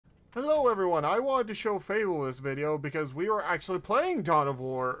Hello everyone, I wanted to show Fable this video because we were actually playing Dawn of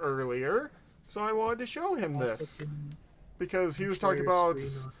War earlier, so I wanted to show him this. Because he was talking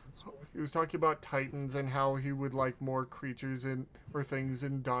about Titans and how he would like more creatures in or things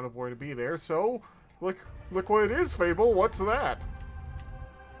in Dawn of War to be there. So look what it is, Fable. What's that?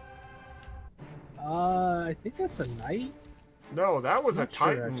 I think that's a knight. No, that was a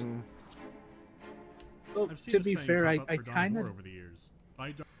Titan. Well, to be fair, I kind of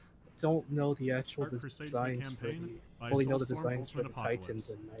don't know the actual designs for the fully know the designs for the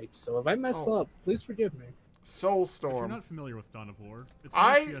Titans and Knights. So if I mess up, please forgive me. Soulstorm. If you're not familiar with Dawn of War, it's an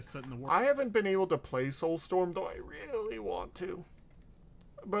FPS set in the world. I haven't been able to play Soulstorm, though I really want to.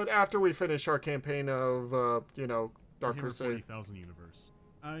 But after we finish our campaign of, you know, Dark Crusade. 40,000 universe.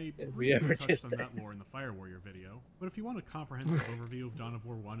 I briefly touched on that lore in the Fire Warrior video, but if you want a comprehensive overview of Dawn of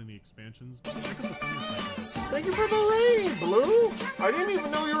War 1 and the expansions, check out the Thunder. Thank you for the raid, Blue! I didn't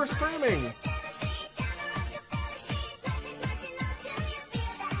even know you were streaming!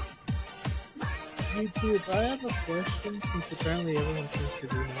 YouTube, I have a question since apparently everyone seems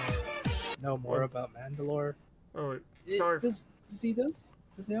to know more about Mandalore. Oh, wait. Sorry. Does he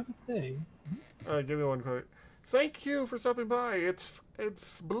have a thing? Give me one quick. Thank you for stopping by.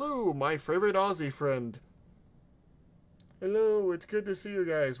 It's Blue, my favorite Aussie friend. Hello, it's good to see you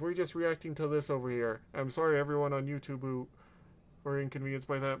guys. We're just reacting to this over here. I'm sorry everyone on YouTube who were inconvenienced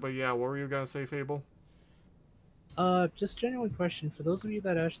by that, but yeah, what were you gonna say, Fable? Just genuine question for those of you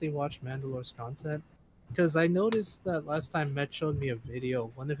that actually watch Mandalore's content, because I noticed that last time Matt showed me a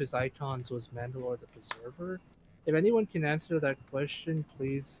video, one of his icons was Mandalore the Preserver. If anyone can answer that question,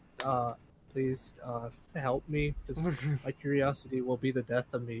 please help me, because my curiosity will be the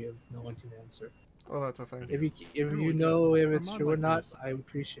death of me if no one can answer. Oh, that's a thing. If you know if it's true or not, I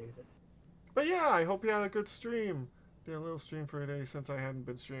appreciate it. But yeah, I hope you had a good stream. Did a little stream for today since I hadn't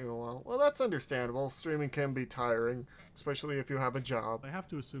been streaming in a while. Well, that's understandable. Streaming can be tiring, especially if you have a job. I have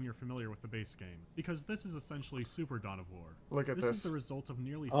to assume you're familiar with the base game, because this is essentially Super Dawn of War. Look at this. This is the result of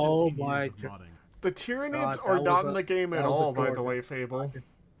nearly 15 years of modding. The Tyranids are not in the game at all, by the way, Fable.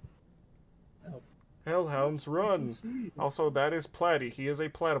 Hellhounds run. Also, that is Platy. He is a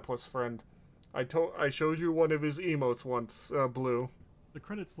platypus friend. I showed you one of his emotes once, Blue. The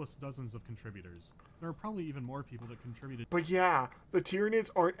credits list dozens of contributors. There are probably even more people that contributed. But yeah, the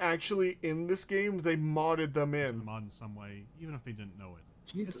Tyranids aren't actually in this game. They modded them in. Mod in some way, even if they didn't know it.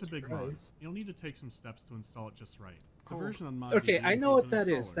 Jesus it's a big Christ. mod. You'll need to take some steps to install it just right. The version on mod. Okay, I know what that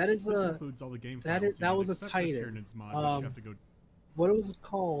is. That is this includes all the game that was a Titan. Mod, you have to go... What was it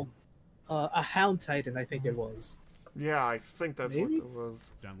called? A Hound Titan, I think it was. Yeah, I think that's what it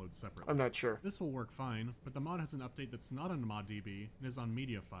was. Download separately. I'm not sure. This will work fine, but the mod has an update that's not on ModDB and is on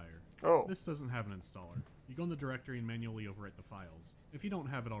MediaFire. Oh. This doesn't have an installer. You go in the directory and manually overwrite the files. If you don't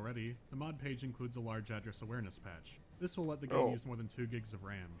have it already, the mod page includes a large address awareness patch. This will let the game use more than 2 gigs of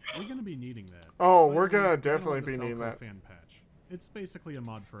RAM. We're going to be needing that. Oh, we're going to definitely be needing that. Fan patch. It's basically a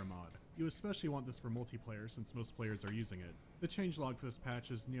mod for a mod. You especially want this for multiplayer since most players are using it. The changelog for this patch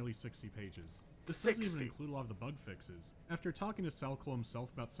is nearly 60 pages. This doesn't even include a lot of the bug fixes. After talking to Salco himself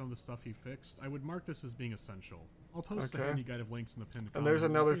about some of the stuff he fixed, I would mark this as being essential. I'll post a handy guide of links in the pinned comment. And there's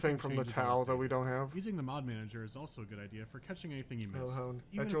another thing from the towel that we don't have. Using the mod manager is also a good idea for catching anything you missed.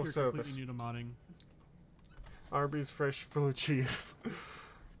 Even if you're completely new to modding. Arby's fresh blue cheese.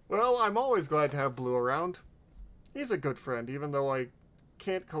 Well, I'm always glad to have Blue around. He's a good friend, even though I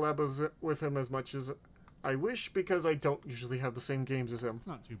can't collab with him as much as I wish because I don't usually have the same games as him. It's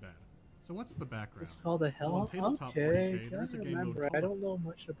not too bad. So what's the background? It's called a Hell. Okay, I remember. I don't know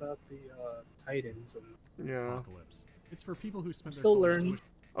much about the Titans and Apocalypse. It's for people who spend still learning.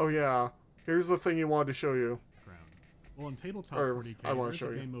 Oh yeah, here's the thing you wanted to show you. Well, on Tabletop 40K, there's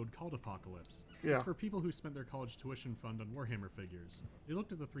a game mode called Apocalypse. Yeah. It's for people who spent their college tuition fund on Warhammer figures. They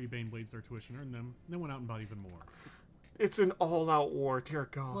looked at the 3 Baneblades their tuition earned them, and then went out and bought even more. It's an all-out war, dear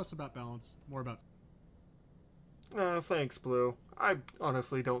God. It's less about balance, more about... Thanks, Blue. I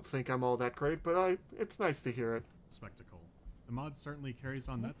honestly don't think I'm all that great, but it's nice to hear it. Spectacle. The mod certainly carries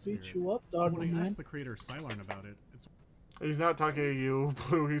on that spirit. Beat you up, dog, when I asked the creator Cylon about it, it's... He's not talking to you,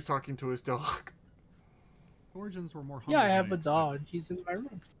 Blue. He's talking to his dog. Origins were more humble. Yeah, I have a dog. He's in my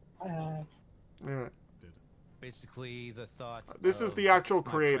room. Yeah. Basically, the thought. This is the actual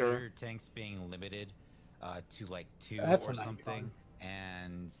creator. Predator tanks being limited to like 2 or something,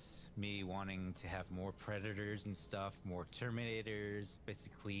 and me wanting to have more predators and stuff, more terminators,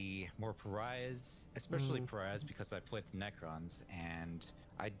 basically more pariahs, especially pariahs because I played the Necrons, and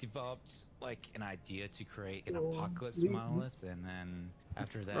I developed like an idea to create an apocalypse monolith, and then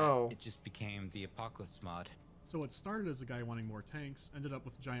after that it just became the apocalypse mod. So what started as a guy wanting more tanks ended up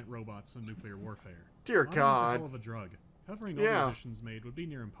with giant robots and nuclear warfare. Dear Mod is a God. hell of a drug. Covering all the additions made would be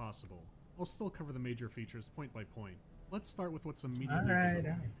near impossible. I'll still cover the major features point by point. Let's start with what's immediately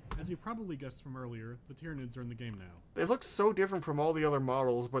visible. As you probably guessed from earlier, the Tyranids are in the game now. They look so different from all the other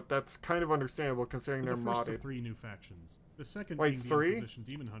models, but that's kind of understandable considering they're The first modded. of 3 new factions. The second Wait, being 3? the Inquisition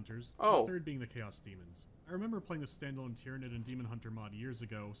Demon Hunters, Oh. the third being the Chaos Demons. I remember playing the standalone Tyranid and Demon Hunter mod years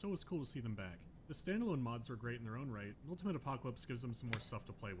ago, so it was cool to see them back. The standalone mods were great in their own right, and Ultimate Apocalypse gives them some more stuff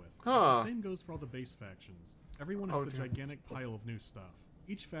to play with. Huh. The same goes for all the base factions. Everyone Oh, has a dear. gigantic pile of new stuff.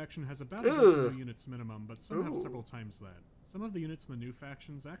 Each faction has about a dozen new units minimum, but some have several times that. Some of the units in the new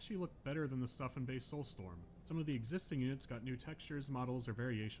factions actually look better than the stuff in base Soulstorm. Some of the existing units got new textures, models, or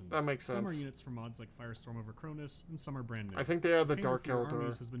variations. That makes sense. Some are units from mods like Firestorm over Cronus, and some are brand new. I think they have the Payment Dark for your Eldar.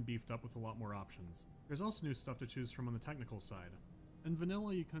 armies has been beefed up with a lot more options. There's also new stuff to choose from on the technical side. In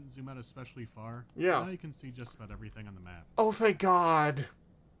vanilla, you couldn't zoom out especially far. Yeah. Now you can see just about everything on the map. Oh, thank God.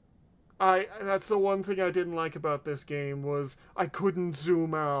 That's the one thing I didn't like about this game was I couldn't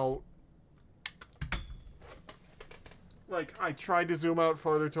zoom out. Like, I tried to zoom out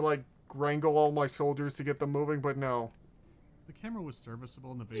farther to, like, wrangle all my soldiers to get them moving, but no. The camera was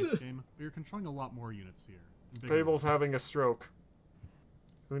serviceable in the base game, but you're controlling a lot more units here. and bigger Fable's ones. having a stroke.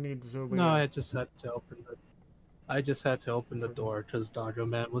 Who needs zooming No, in? I just had to open the door because Doggo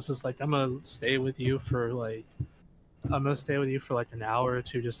Man was just like, I'm gonna stay with you for like an hour or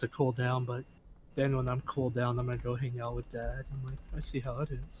two just to cool down, but then when I'm cooled down, I'm gonna go hang out with Dad. I'm like, I see how it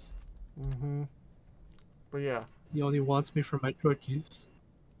is. Mm-hmm. But yeah. He only wants me for my cookies.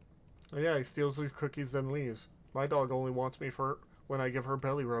 Oh, yeah, he steals your cookies then leaves. My dog only wants me for when I give her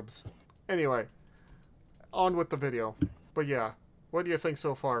belly rubs. Anyway, on with the video. But yeah, what do you think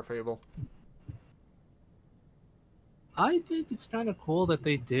so far, Fable? I think it's kind of cool that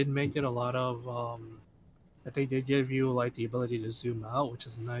they did make it a lot of that they did give you like the ability to zoom out, which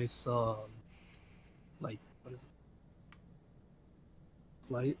is nice. Like what is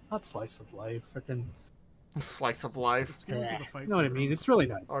it? Not slice of life, freaking. Slice of The life. skills of the fights You know what I have mean? grown It's really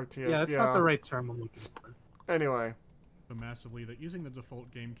nice. RTS, Yeah, it's not the right term I'm looking for. Anyway. so massively that using the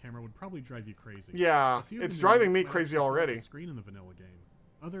default game camera would probably drive you crazy. Yeah, A few of the it's new driving units me might crazy actually fill up already. the screen in the vanilla game.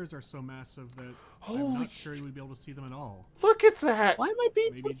 Others are so massive that I'm Holy not sure you would be able to see them at all. Look at that! Why am I being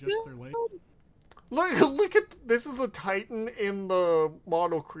Maybe put just down? their leg. Look at this is the Titan in the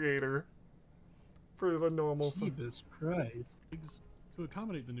model creator for the normal stuff. Jesus Christ. To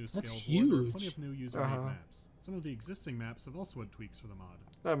accommodate the new That's scale, there are huge. plenty of new user-made maps. Some of the existing maps have also had tweaks for the mod.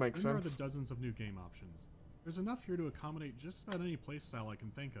 That makes Then there are sense. the dozens of new game options. There's enough here to accommodate just about any playstyle I can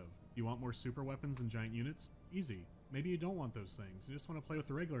think of. You want more super weapons and giant units? Easy. Maybe you don't want those things. You just want to play with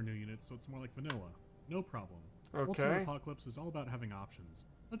the regular new units so it's more like vanilla. No problem. Ultimate Okay. Apocalypse is all about having options.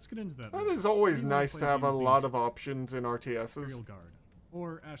 Let's get into that. That now. is always Maybe you wanna nice play to have a games named lot of options in RTSs. Imperial Guard,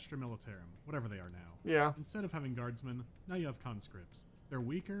 or Astra Militarum, whatever they are now. Yeah. Instead of having guardsmen, now you have conscripts. They're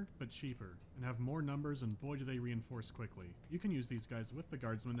weaker, but cheaper, and have more numbers, and boy do they reinforce quickly. You can use these guys with the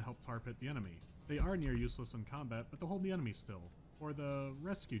guardsmen to help tar pit the enemy. They are near useless in combat, but they'll hold the enemy still. Or the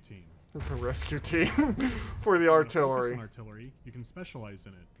rescue team. The rescue team for the You wanna focus artillery. on artillery, you can specialize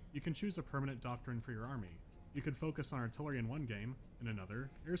in it. You can choose a permanent doctrine for your army. You could focus on artillery in one game, in another,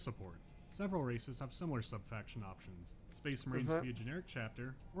 air support. Several races have similar sub-faction options. Space Marines that- could be a generic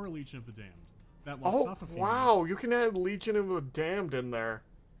chapter, or a Legion of the Damned. That locks Oh, off a few wow, units. you can add Legion of the Damned in there.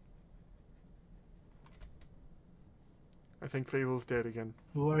 I think Fable's dead again.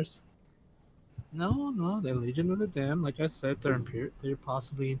 Who are? No, they're Legion of the Damned. Like I said, they're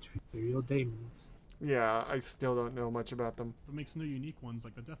possibly Imperial Daemons. Yeah, I still don't know much about them. But makes new unique ones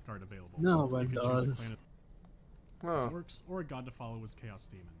like the Death Guard available. No, but you it can choose a does. clan Huh. of orcs or a god to follow as Chaos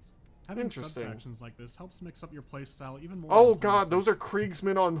Demons. Having Interesting. sub-factions like this helps mix up your playstyle even more. Oh than god, playing those are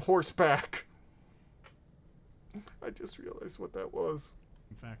Kriegsmen on horseback. I just realized what that was.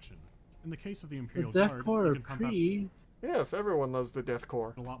 faction. In the case of the The Imperial Death Guard, Corps you are can pump out Kree. Yes, everyone loves the Death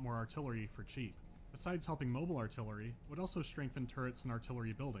Corps. a lot more artillery for cheap. Besides helping mobile artillery, would also strengthen turrets and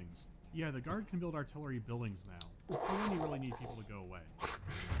artillery buildings. Yeah, the Guard can build artillery buildings now. You only really need people to go away.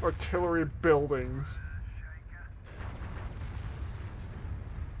 Artillery buildings.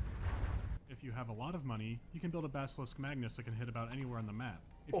 If you have a lot of money, you can build a Basilisk Magnus that can hit about anywhere on the map.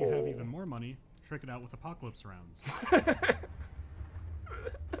 If you have even more money, trick it out with Apocalypse rounds.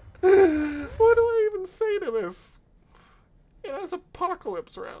 What do I even say to this? It has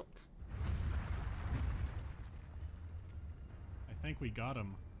apocalypse rounds. I think we got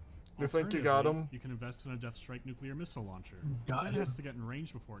him. You think you got Alternatively, him? You can invest in a Death Strike nuclear missile launcher. Got That him. has to get in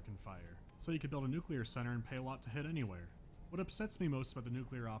range before it can fire. So you could build a nuclear center and pay a lot to hit anywhere. What upsets me most about the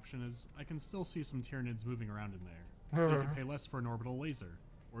nuclear option is I can still see some Tyranids moving around in there. So you can pay less for an orbital laser,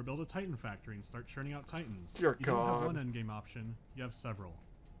 or build a Titan factory and start churning out Titans. Dear You God. don't have one endgame option, you have several.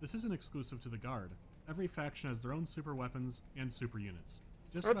 This isn't exclusive to the Guard. Every faction has their own super weapons and super units.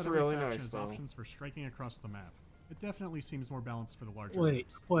 Just That's about every really faction nice, has though. options for striking across the map. It definitely seems more balanced for the larger Wait,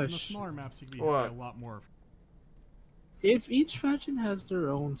 maps. On the question. smaller maps, you can be hit by a lot more. If each faction has their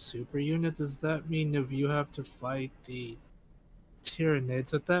own super unit, does that mean if you have to fight the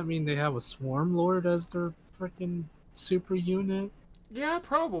Tyranids, does that mean they have a Swarm Lord as their freaking super unit? Yeah,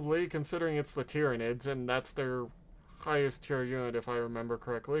 probably, considering it's the Tyranids, and that's their highest tier unit, if I remember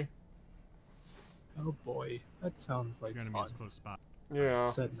correctly. Oh boy, that sounds like Your fun. enemy's close by. Yeah.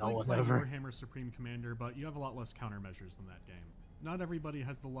 Said It's no like one playing ever. Warhammer Supreme Commander, but you have a lot less countermeasures than that game. Not everybody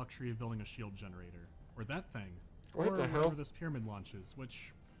has the luxury of building a shield generator, or that thing, What or the hell? whatever this pyramid launches,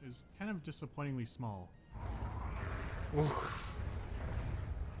 which is kind of disappointingly small.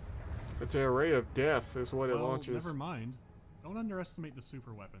 It's an array of death, is what it Well, launches. never mind. Don't underestimate the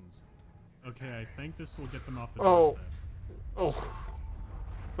super weapons. Okay, I think this will get them off the Oh. doorstep. Oh.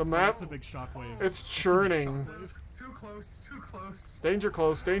 The map, That's a big shockwave. it's churning. Too close, too close. Danger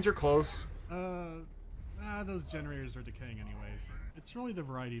close, danger close. Those generators are decaying anyways. It's really the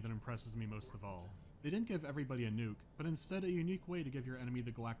variety that impresses me most of all. They didn't give everybody a nuke, but instead a unique way to give your enemy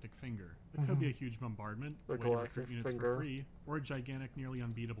the galactic finger. It could be a huge bombardment, The a way to galactic recruit units finger. for free, or a gigantic, nearly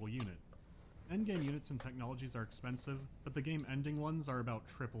unbeatable unit. Endgame units and technologies are expensive, but the game-ending ones are about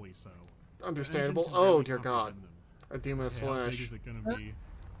triply so. The Understandable. engine can Oh, barely dear God. comprehend them. A demon Okay, how big slash. is it gonna be?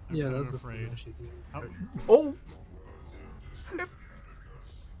 I'm Yeah, kind of that's the afraid. thing. How- Oh!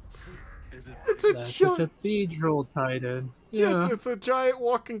 Is it? It's a That's a giant. cathedral titan. Yeah. Yes, it's a giant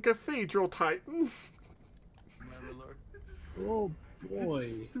walking cathedral titan. Mandalore? Oh boy.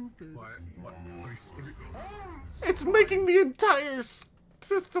 Stupid. What? What? It's making the entire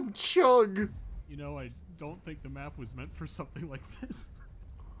system chug. You know, I don't think the map was meant for something like this.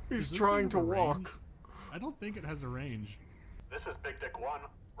 He's Does this trying thing to have a range? walk. I don't think it has a range. This is Big Dick 1.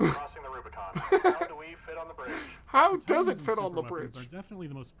 We're crossing the Rubicon. How do we fit on the bridge? How does Titans it and fit on the super weapons bridge? Are definitely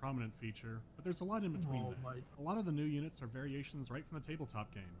the most prominent feature, but there's a lot in between Oh that. my. A lot of the new units are variations right from the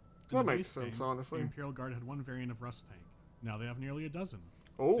tabletop game. In That the makes base sense, game, honestly. The Imperial Guard had one variant of Rust Tank. Now they have nearly a dozen.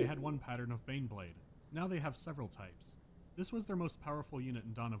 Oh. They had one pattern of Baneblade. Now they have several types. This was their most powerful unit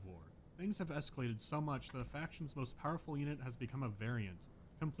in Dawn of War. Things have escalated so much that a faction's most powerful unit has become a variant,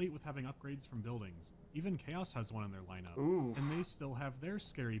 complete with having upgrades from buildings. Even Chaos has one in their lineup, Oof. and they still have their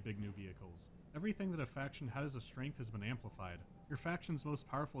scary big new vehicles. Everything that a faction had as a strength has been amplified. Your faction's most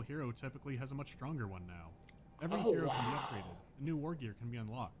powerful hero typically has a much stronger one now. Every Oh, hero can be wow. upgraded, and new war gear can be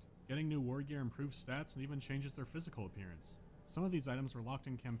unlocked. Getting new war gear improves stats and even changes their physical appearance. Some of these items were locked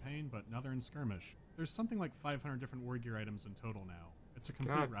in campaign, but now they're in skirmish. There's something like 500 different war gear items in total now. It's a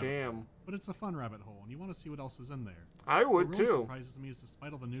complete God rabbit hole, damn. but it's a fun rabbit hole, and you want to see what else is in there. I would What really too. surprises me is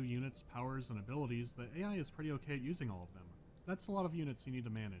despite all the new units, powers, and abilities, the AI is pretty okay at using all of them. That's a lot of units you need to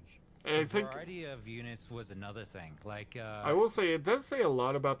manage. And I The think variety of units was another thing. Like, I will say it does say a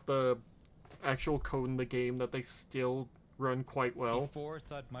lot about the actual code in the game that they still run quite well. before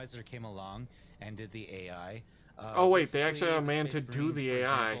Thud Miser came along and did the AI. Oh, wait, they actually basically, had a the man Space to do Marines, the for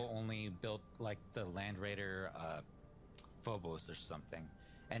AI. example, only built like the Land Raider Phobos or something,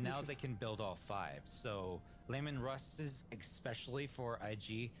 and now they can build all 5. So Layman Russ is especially for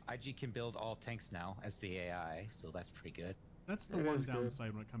IG. IG can build all tanks now as the AI, so that's pretty good. That's the It one is good.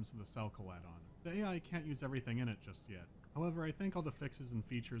 downside when it comes to the Cellco add-on. The AI can't use everything in it just yet. However, I think all the fixes and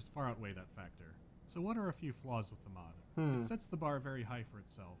features far outweigh that factor. So what are a few flaws with the mod? It sets the bar very high for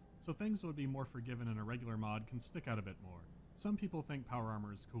itself, so things that would be more forgiven in a regular mod can stick out a bit more. Some people think power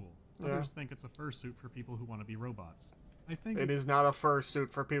armor is cool. Others think it's a fursuit for people who want to be robots. I think It is not a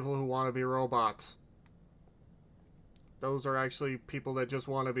fursuit for people who want to be robots. Those are actually people that just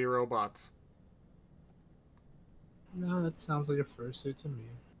want to be robots. No, that sounds like a fursuit to me.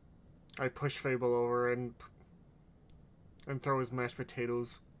 I push Fable over and throw his mashed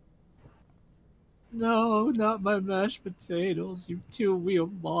potatoes. No, not my mashed potatoes, you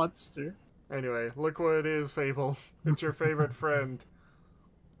two-wheeled monster. Anyway, look what it is, Fable. It's your favorite friend.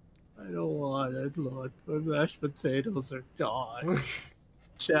 I don't want it, look. My mashed potatoes are gone.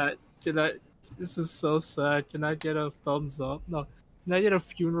 Chat, can I... This is so sad. Can I get a thumbs up? No. Can I get a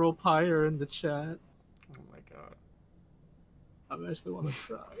funeral pyre in the chat? Oh my god. I actually want to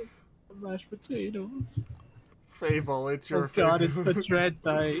try. Mashed potatoes. Fable, it's your Oh god, favorite. it's the Dread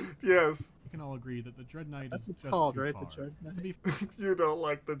Knight. Yes. we can all agree that the Dread Knight That's is what it's just called, too right? far. The Dread To Knight. be You don't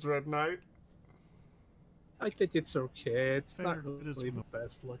like the Dread Knight? I think it's okay. It's Fair, not it is really fun. the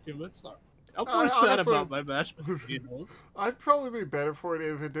best looking, but it's not. I'm more sad honestly, about my mashed potatoes. I'd probably be better for it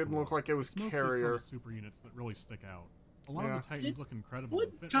if it didn't look like it was It's mostly carrier. some super units that really stick out. A lot Yeah. of the Titans look incredible. Would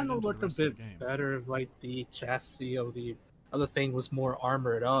and fit kind right of into look the a rest of bit the game. better if like the chassis of the other thing was more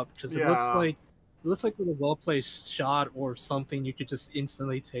armored up, because it Yeah. looks like with a well placed shot or something, you could just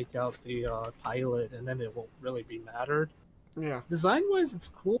instantly take out the pilot, and then it won't really be mattered. Yeah. Design wise, it's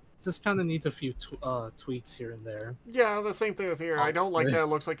cool. Just kind of needs a few tweaks here and there. Yeah, the same thing with here. I don't like Honestly. that it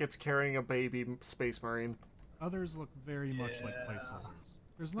looks like it's carrying a baby space marine. Others look very much like Yeah. placeholders.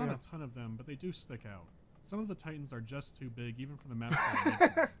 There's not Yeah. a ton of them, but they do stick out. Some of the Titans are just too big, even for the map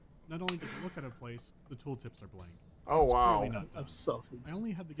dimensions. Not only does it look out of place, the tooltips are blank. Oh, It's wow. clearly not done. I'm so. I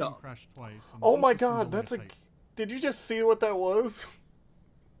only had the game No. crash twice. and Oh both my was from god, building that's a... Titan. Did you just see what that was?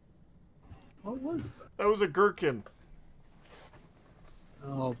 What was that? That was a gherkin.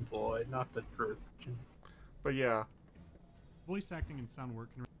 Oh boy, not the gherkin. But yeah. Voice acting and sound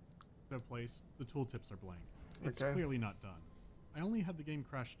work can out of place. The tooltips are blank. It's Okay. clearly not done. I only had the game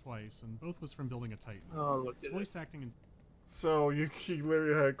crash twice, and both was from building a Titan. Oh, look at it. Voice acting and So you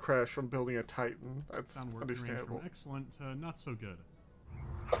literally had a crash from building a Titan. That's sound work can range understandable. from excellent to not so good.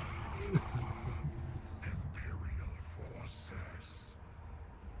 Imperial forces,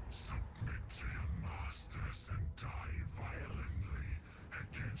 submit to your masters and die violently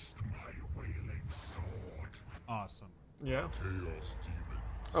against my wailing sword. Awesome. Yeah. Chaos demon,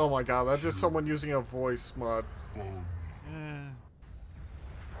 Oh my god, that's just someone using a voice mod. bone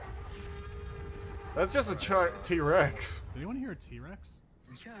That's just a T-Rex. Did anyone hear a T-Rex?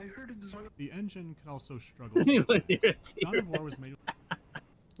 Yeah, I heard it as well. The engine could also struggle. Anyone hear it? Dawn of War was made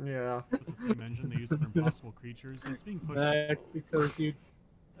Yeah. with the same engine they used for Impossible Creatures, and it's being pushed.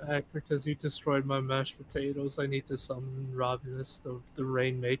 Back because you destroyed my mashed potatoes. I need to summon Robinus, the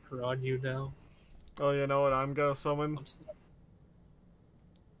Rainmaker, on you now. Oh, you know what I'm gonna summon? I'm sorry.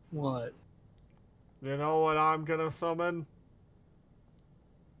 What? You know what I'm gonna summon?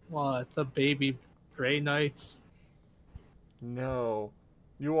 What? The baby Grey Knights? No.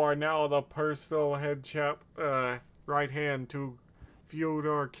 You are now the personal right hand to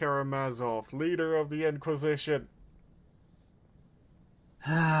Fyodor Karamazov, leader of the Inquisition.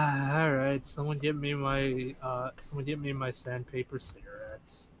 Alright, someone give me my sandpaper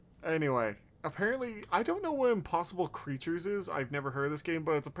cigarettes. Anyway, apparently, I don't know what Impossible Creatures is. I've never heard of this game,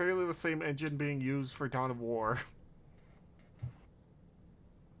 but it's apparently the same engine being used for Dawn of War.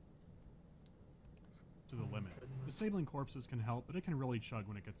 to the limit. Disabling corpses can help, but it can really chug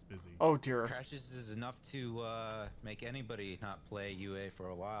when it gets busy. Oh dear. Crashes is enough to make anybody not play UA for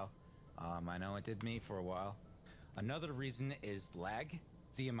a while. I know it did me for a while. Another reason is lag.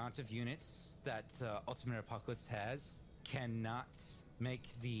 The amount of units that Ultimate Apocalypse has cannot make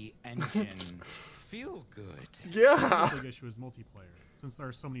the engine feel good. Yeah. The big issue is multiplayer. Since there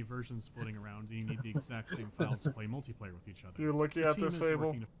are so many versions floating around, and you need the exact same files to play multiplayer with each other. You're looking The at team this, is Fable?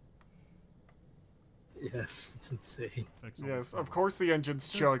 working to Yes, it's insane. fix all Yes, this of stuff. course the engine's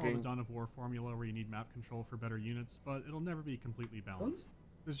It does follow chugging. the Dawn of War formula where you need map control for better units, but it'll never be completely balanced.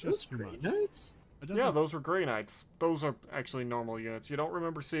 There's Those just too Grey much. Knights? It doesn't- Yeah, those were Grey Knights. Those are actually normal units. You don't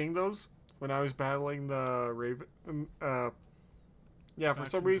remember seeing those when I was battling the Raven? Yeah, for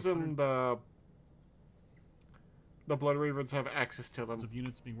some Factions reason the Blood Ravens have access to them. of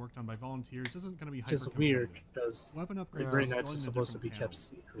units being worked on by volunteers isn't going to be Which is hyper weird, competitive. because Weapon the upgrades Grey are Knights still are in a supposed to be different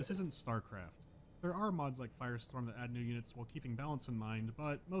kept panel. secret. This isn't StarCraft. There are mods like Firestorm that add new units while keeping balance in mind,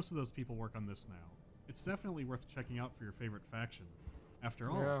 but most of those people work on this now. It's definitely worth checking out for your favorite faction.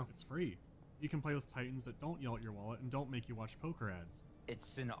 After all, Yeah. it's free. You can play with Titans that don't yell at your wallet and don't make you watch poker ads.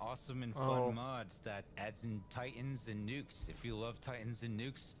 It's an awesome and fun Oh. mod that adds in Titans and nukes. If you love Titans and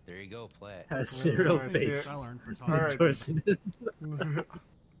nukes, there you go, play it. Has zero Alright, Thanks to base. yeah. Skylarn for Alright. talking. Endorsing it.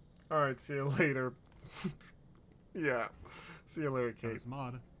 Alright, see you later. Yeah. See you later, to Kate. this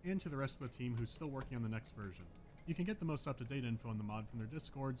mod, and to the rest of the team who's still working on the next version. You can get the most up-to-date info on the mod from their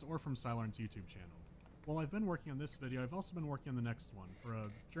Discords or from Skylarn's YouTube channel. While I've been working on this video, I've also been working on the next one for a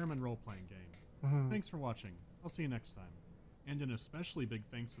German role-playing game. Thanks for watching. I'll see you next time. And an especially big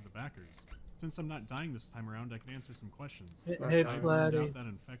thanks to the backers. Since I'm not dying this time around, I can answer some questions. Hey, Hey, I Flatty. burned out that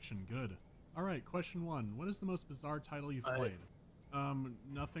infection good. Alright, question 1. What is the most bizarre title you've played?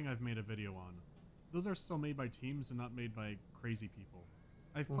 Nothing I've made a video on. Those are still made by teams and not made by crazy people.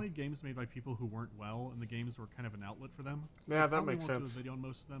 I've played games made by people who weren't well, and the games were kind of an outlet for them. Yeah, I that probably makes won't sense. do a video on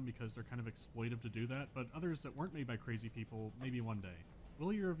most of them because they're kind of exploitive to do that, but others that weren't made by crazy people, maybe one day.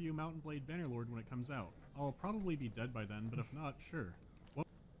 Will you review Mountain Blade Bannerlord when it comes out? I'll probably be dead by then, but if not, sure.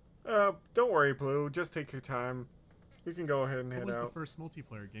 Don't worry, Blue. Just take your time. You can go ahead and What head was the out. first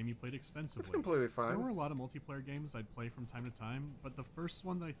multiplayer game you played extensively? It's completely There were fine. a lot of multiplayer games I'd play from time to time, but the first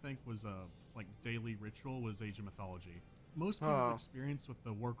one that I think was a like daily ritual was Age of Mythology. Most people's experience with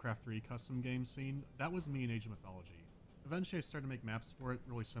the Warcraft 3 custom game scene, that was me in Age of Mythology. Eventually I started to make maps for it,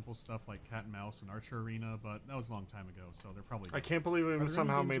 really simple stuff like Cat and Mouse and Archer Arena, but that was a long time ago, so they're probably I can't believe we Are there any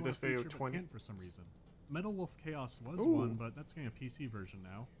somehow games made you wanna this video feature but 20. can't for some reason? Metal Wolf Chaos was Ooh. one, but that's getting a PC version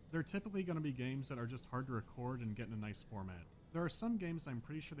now. They're typically going to be games that are just hard to record and get in a nice format. There are some games I'm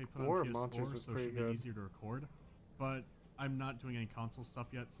pretty sure they put War on of Monsters PS4, was so it pretty should good. be easier to record, but I'm not doing any console stuff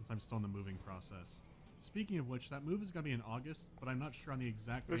yet since I'm still in the moving process. Speaking of which, that move is going to be in August, but I'm not sure on the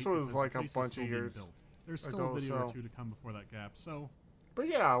exact date. This was because like the a place is bunch still of being years built. There's ago, still a video so- or two to come before that gap, so But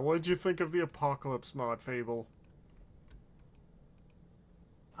yeah, what did you think of the Apocalypse mod, Fable?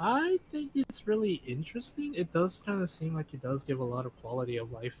 I think it's really interesting. It does kind of seem like it does give a lot of quality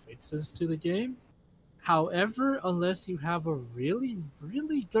of life fixes to the game. However, unless you have a really,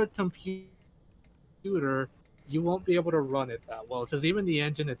 really good computer, you won't be able to run it that well, because even the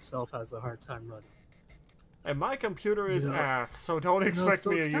engine itself has a hard time running. And my computer is No. ass, so don't expect so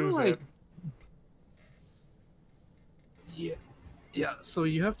me it's to kinda use like- it. Yeah, so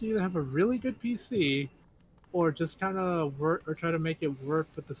you have to either have a really good PC or just kind of work or try to make it work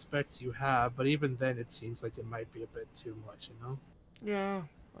with the specs you have, but even then it seems like it might be a bit too much, you know? Yeah,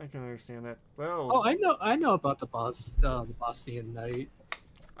 I can understand that. Well, Oh, I know about the Bosnian Knight.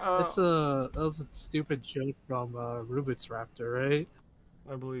 That was a stupid joke from Rubik's Raptor, right?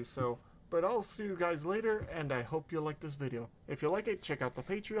 I believe so. But I'll see you guys later, and I hope you like this video. If you like it, check out the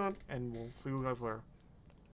Patreon, and we'll see you guys later.